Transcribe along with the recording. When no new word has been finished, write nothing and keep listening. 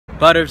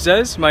Badov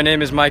says, my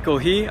name is Michael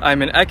He.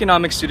 I'm an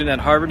economics student at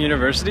Harvard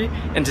University,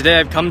 and today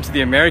I've come to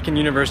the American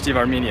University of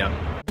Armenia.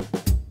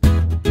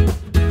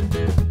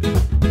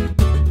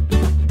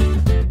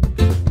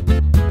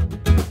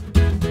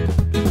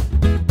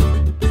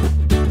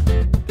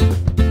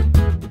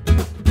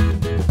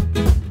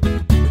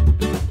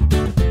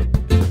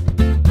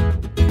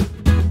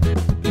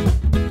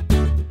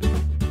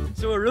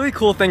 So a really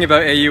cool thing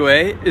about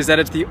AUA is that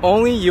it's the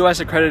only US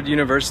accredited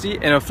university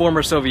in a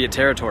former Soviet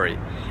territory.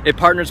 It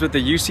partners with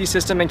the UC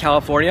system in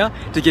California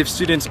to give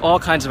students all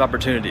kinds of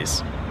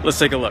opportunities. Let's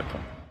take a look.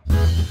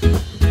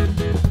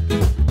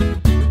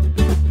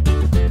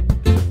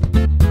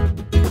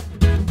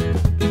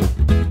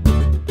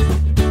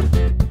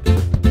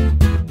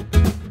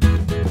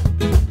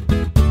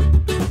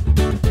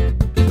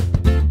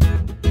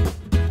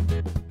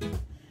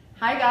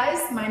 Hi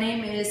guys, my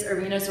name is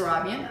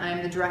Yerevan.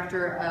 I'm the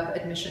Director of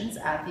Admissions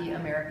at the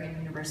American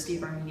University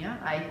of Armenia.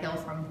 I hail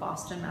from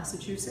Boston,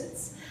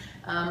 Massachusetts.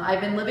 I've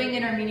been living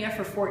in Armenia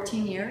for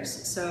 14 years,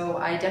 so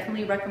I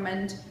definitely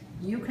recommend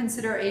you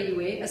consider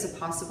AUA as a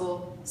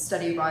possible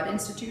study abroad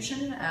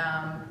institution,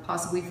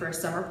 possibly for a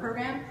summer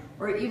program,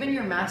 or even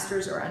your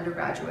master's or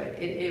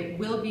undergraduate. It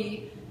will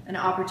be an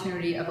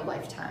opportunity of a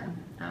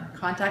lifetime.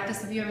 Contact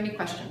us if you have any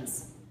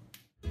questions.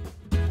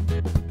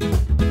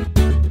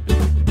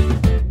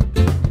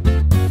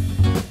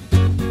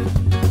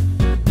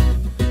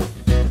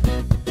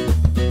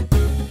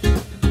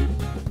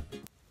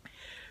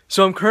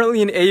 So I'm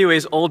currently in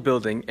AUA's old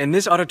building, and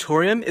this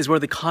auditorium is where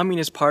the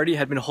Communist Party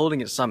had been holding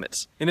its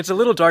summits. And it's a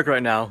little dark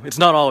right now. It's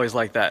not always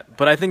like that,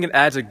 but I think it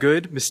adds a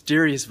good,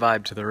 mysterious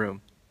vibe to the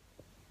room.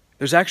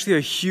 There's actually a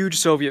huge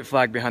Soviet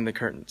flag behind the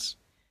curtains.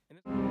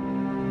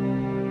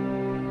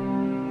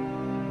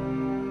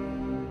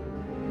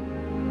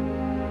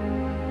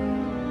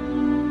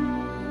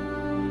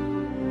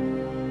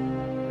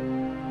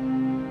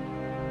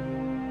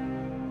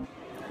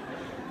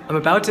 I'm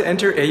about to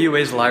enter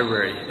AUA's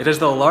library. It has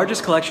the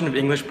largest collection of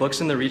English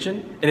books in the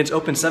region, and it's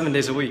open 7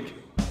 days a week.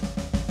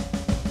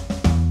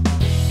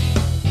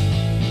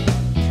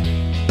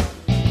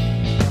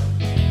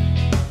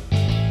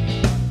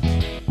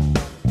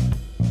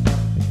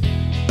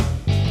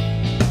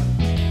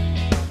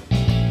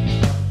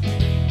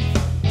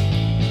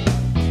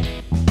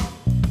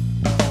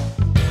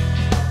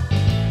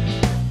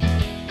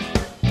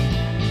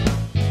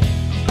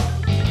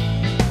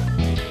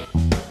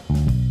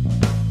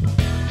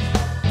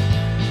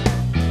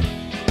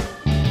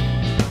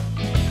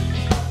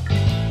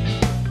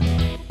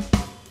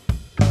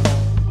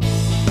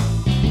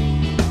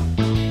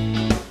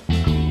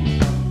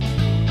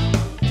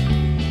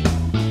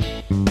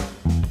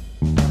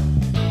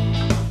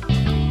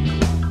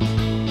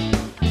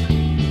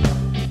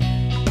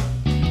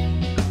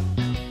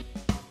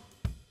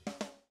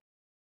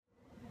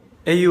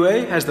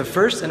 AUA has the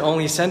first and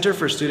only Center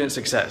for Student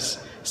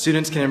Success.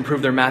 Students can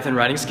improve their math and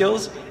writing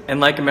skills, and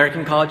like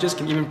American colleges,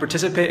 can even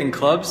participate in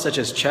clubs such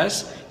as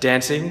chess,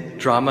 dancing,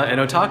 drama,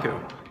 and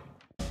otaku.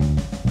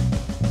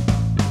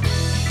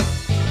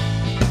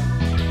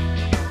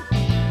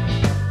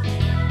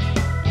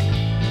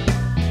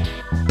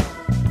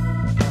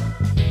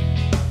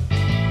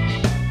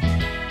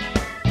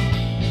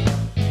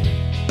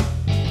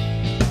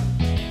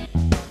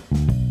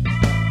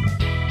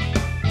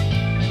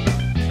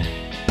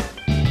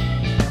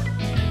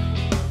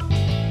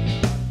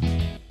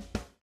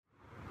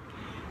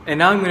 And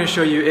now I'm going to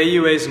show you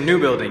AUA's new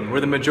building, where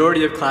the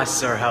majority of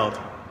classes are held.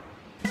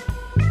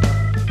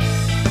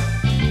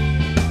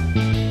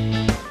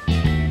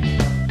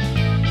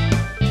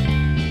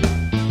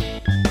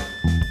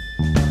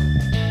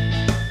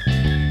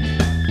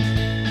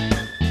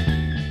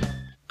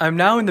 I'm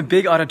now in the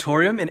big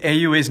auditorium in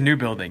AUA's new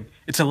building.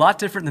 It's a lot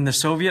different than the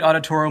Soviet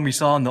auditorium we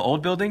saw in the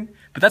old building,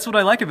 but that's what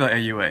I like about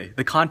AUA,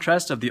 the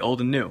contrast of the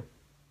old and new.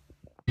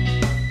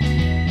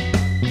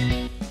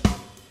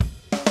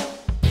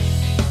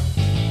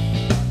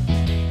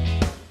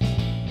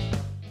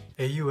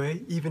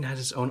 AUA even has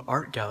its own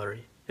art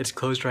gallery. It's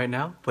closed right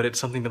now, but it's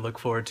something to look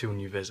forward to when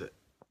you visit.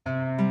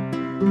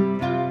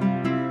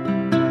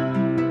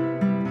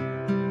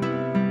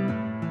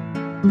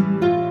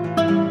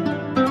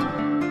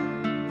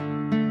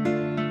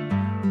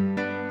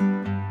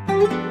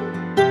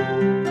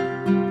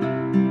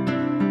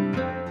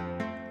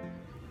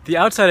 The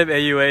outside of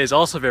AUA is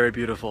also very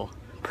beautiful.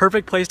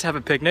 Perfect place to have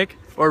a picnic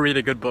or read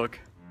a good book.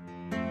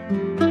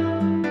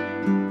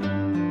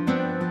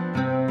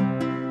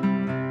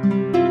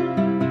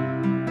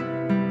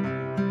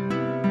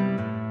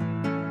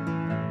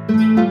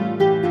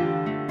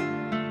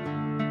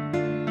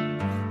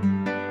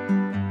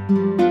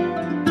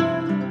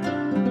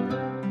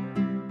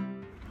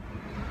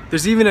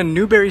 There's even a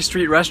Newberry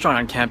Street restaurant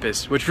on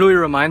campus, which really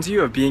reminds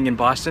you of being in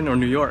Boston or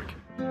New York.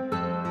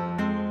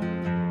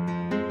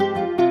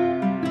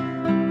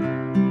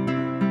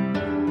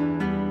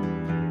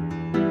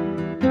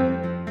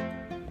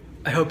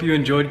 I hope you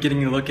enjoyed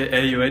getting a look at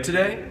AUA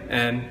today,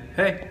 and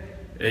hey,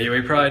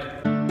 AUA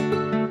Pride!